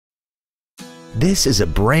This is a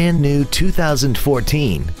brand new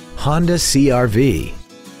 2014 Honda CR-V.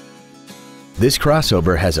 This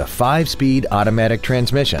crossover has a 5-speed automatic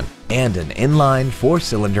transmission and an inline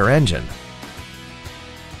 4-cylinder engine.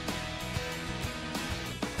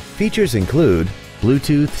 Features include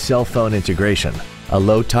Bluetooth cell phone integration, a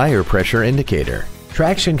low tire pressure indicator,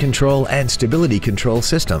 traction control and stability control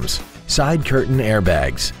systems, side curtain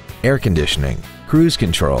airbags, air conditioning, cruise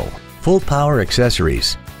control, full power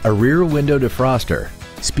accessories, a rear window defroster,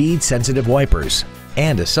 speed-sensitive wipers,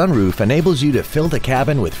 and a sunroof enables you to fill the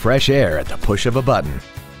cabin with fresh air at the push of a button.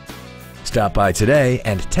 Stop by today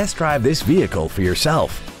and test drive this vehicle for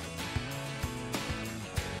yourself.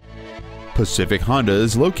 Pacific Honda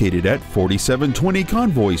is located at 4720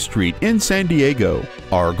 Convoy Street in San Diego.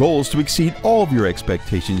 Our goal is to exceed all of your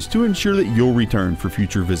expectations to ensure that you'll return for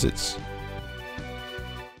future visits.